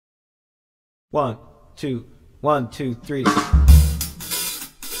One, two, 1, 2, 3.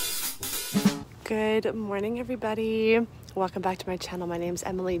 Good morning, everybody. Welcome back to my channel. My name is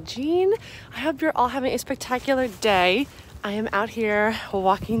Emily Jean. I hope you're all having a spectacular day. I am out here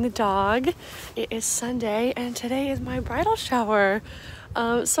walking the dog. It is Sunday and today is my bridal shower.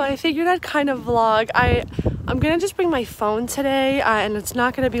 So I figured I'd kind of vlog. I'm gonna just bring my phone today and it's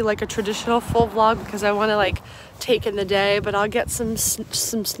not gonna be like a traditional full vlog because I want to like take in the day, but I'll get some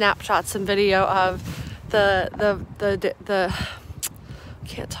snapshots, some video of the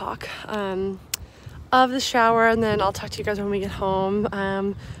can't talk of the shower, and then I'll talk to you guys when we get home.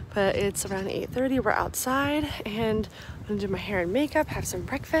 But it's around 8:30. We're outside and I'm gonna do my hair and makeup, have some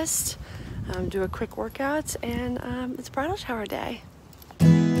breakfast, do a quick workout, and it's bridal shower day.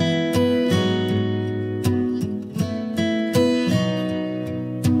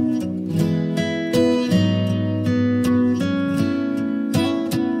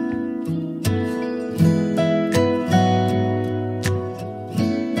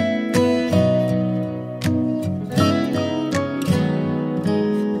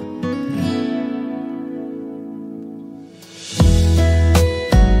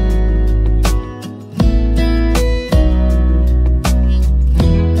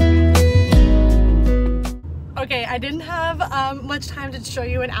 I didn't have much time to show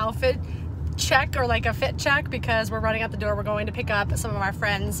you an outfit check or like a fit check because we're running out the door. We're going to pick up some of our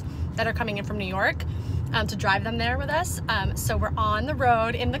friends that are coming in from New York to drive them there with us. So we're on the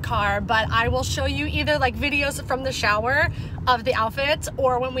road in the car, but I will show you either like videos from the shower of the outfit,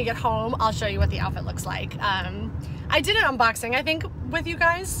 or when we get home, I'll show you what the outfit looks like. I did an unboxing, I think, with you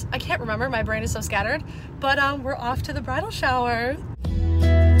guys. I can't remember, my brain is so scattered, but we're off to the bridal shower.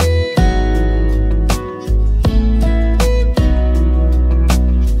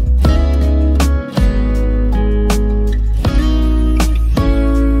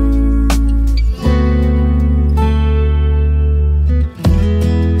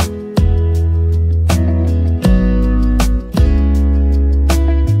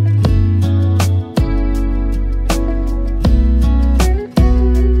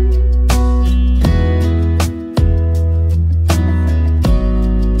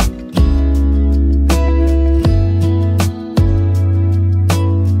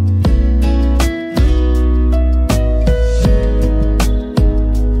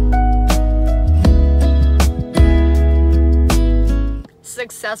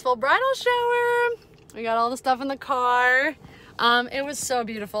 Successful bridal shower. We got all the stuff in the car. It was so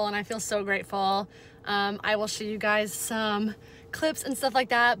beautiful and I feel so grateful. I will show you guys some clips and stuff like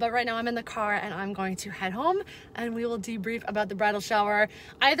that, but right now I'm in the car and I'm going to head home and we will debrief about the bridal shower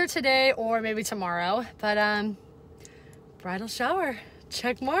either today or maybe tomorrow. But bridal shower,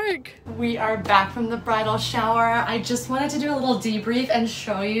 check mark. We are back from the bridal shower. I just wanted to do a little debrief and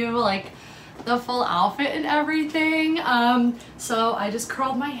show you like the full outfit and everything. So I just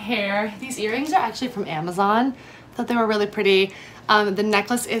curled my hair. These earrings are actually from Amazon. Thought they were really pretty. The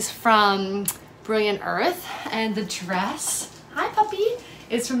necklace is from Brilliant Earth, and the dress, hi puppy,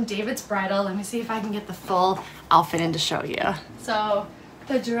 is from David's Bridal. Let me see if I can get the full outfit in to show you. So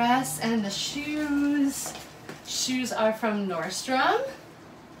the dress and the shoes are from Nordstrom.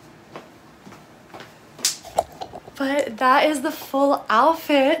 But that is the full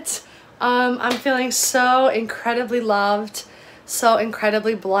outfit. I'm feeling so incredibly loved, so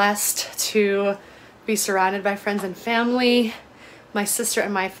incredibly blessed to be surrounded by friends and family. My sister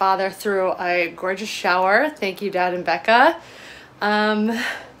and my father threw a gorgeous shower. Thank you, Dad and Becca. I'm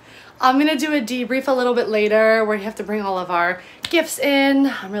gonna do a debrief a little bit later where you have to bring all of our gifts in.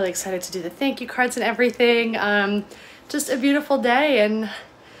 I'm really excited to do the thank you cards and everything. Just a beautiful day and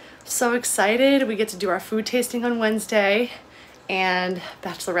so excited. We get to do our food tasting on Wednesday and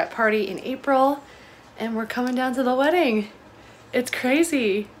bachelorette party in April, and we're coming down to the wedding. It's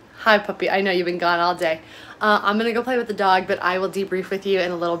crazy. Hi puppy, I know you've been gone all day. I'm gonna go play with the dog, but I will debrief with you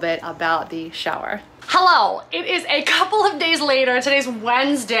in a little bit about the shower. Hello, it is a couple of days later. Today's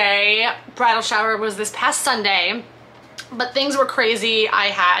Wednesday. Bridal shower was this past Sunday, but things were crazy. I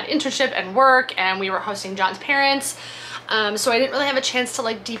had internship and work, and we were hosting John's parents. So I didn't really have a chance to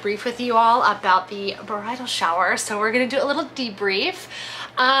like debrief with you all about the bridal shower. So we're gonna do a little debrief.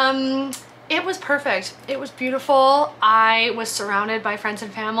 It was perfect. It was beautiful. I was surrounded by friends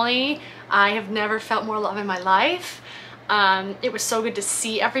and family. I have never felt more love in my life. It was so good to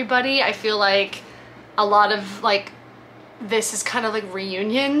see everybody. I feel like a lot of like this is kind of like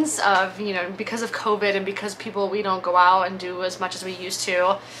reunions of, you know, because of COVID and because we don't go out and do as much as we used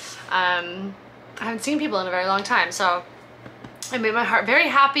to. I haven't seen people in a very long time, so it made my heart very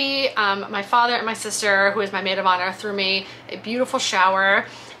happy. My father and my sister, who is my maid of honor, threw me a beautiful shower,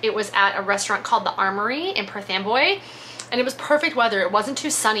 It was at a restaurant called the Armory in Perth Amboy, and it was perfect weather. It wasn't too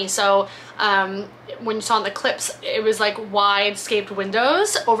sunny, so when you saw in the clips, it was like wide scaped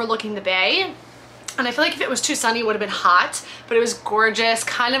windows overlooking the bay. And I feel like if it was too sunny, it would have been hot, but it was gorgeous,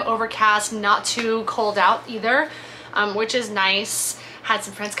 kind of overcast, not too cold out either, which is nice. Had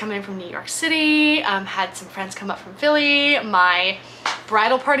some friends come in from New York City, had some friends come up from Philly. My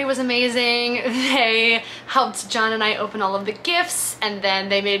bridal party was amazing. They helped John and I open all of the gifts, and then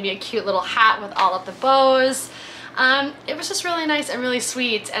they made me a cute little hat with all of the bows. It was just really nice and really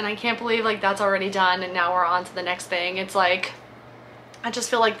sweet, and I can't believe like that's already done and now we're on to the next thing. It's like, I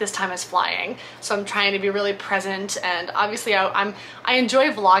just feel like this time is flying, so I'm trying to be really present, and obviously I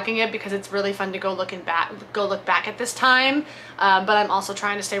enjoy vlogging it because it's really fun to go look back at this time, but I'm also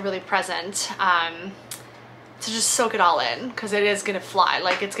trying to stay really present to just soak it all in, because it is gonna fly,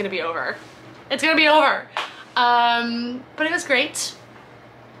 like it's gonna be over. It's gonna be over. But it was great.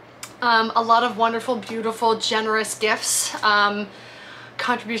 A lot of wonderful, beautiful, generous gifts.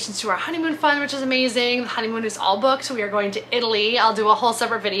 Contributions to our honeymoon fund, which is amazing. The honeymoon is all booked. We are going to Italy. I'll do a whole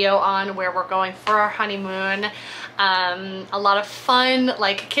separate video on where we're going for our honeymoon. A lot of fun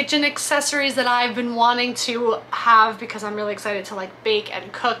like kitchen accessories that I've been wanting to have because I'm really excited to like bake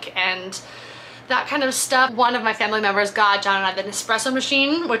and cook and that kind of stuff. One of my family members got John and I the Nespresso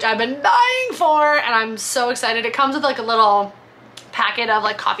machine, which I've been dying for, and I'm so excited. It comes with like a little packet of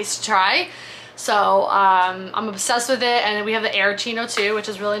like coffees to try. So I'm obsessed with it, and we have the Airchino too, which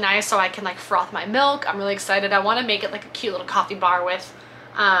is really nice, so I can like froth my milk. I'm really excited. I want to make it like a cute little coffee bar with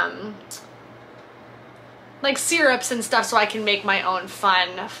like syrups and stuff, so I can make my own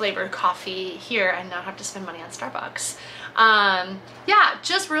fun flavored coffee here and not have to spend money on Starbucks. Yeah,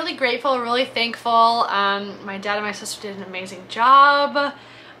 just really grateful, really thankful. My dad and my sister did an amazing job.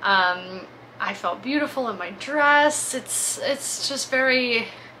 I felt beautiful in my dress. It's just very...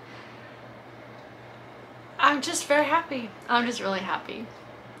 I'm just very happy. I'm just really happy.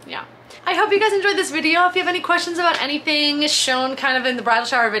 Yeah. I hope you guys enjoyed this video. If you have any questions about anything shown kind of in the bridal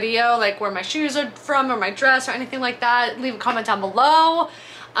shower video, like where my shoes are from or my dress or anything like that, leave a comment down below.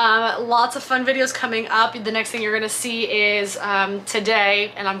 Lots of fun videos coming up. The next thing you're gonna see is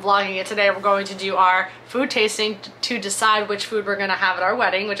today, and I'm vlogging it today, we're going to do our food tasting to decide which food we're gonna have at our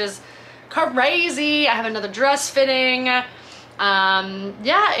wedding, which is crazy. I have another dress fitting.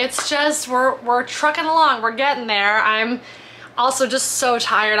 Yeah, it's just, we're trucking along, we're getting there. I'm also just so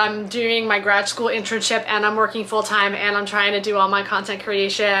tired. I'm doing my grad school internship and I'm working full-time, and I'm trying to do all my content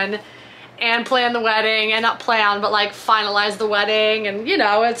creation and plan the wedding, and not plan, but like finalize the wedding, and you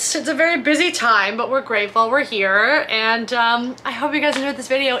know, it's a very busy time, but we're grateful we're here. And I hope you guys enjoyed this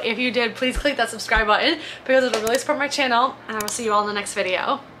video. If you did, please click that subscribe button because it'll really support my channel, and I will see you all in the next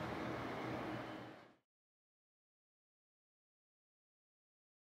video.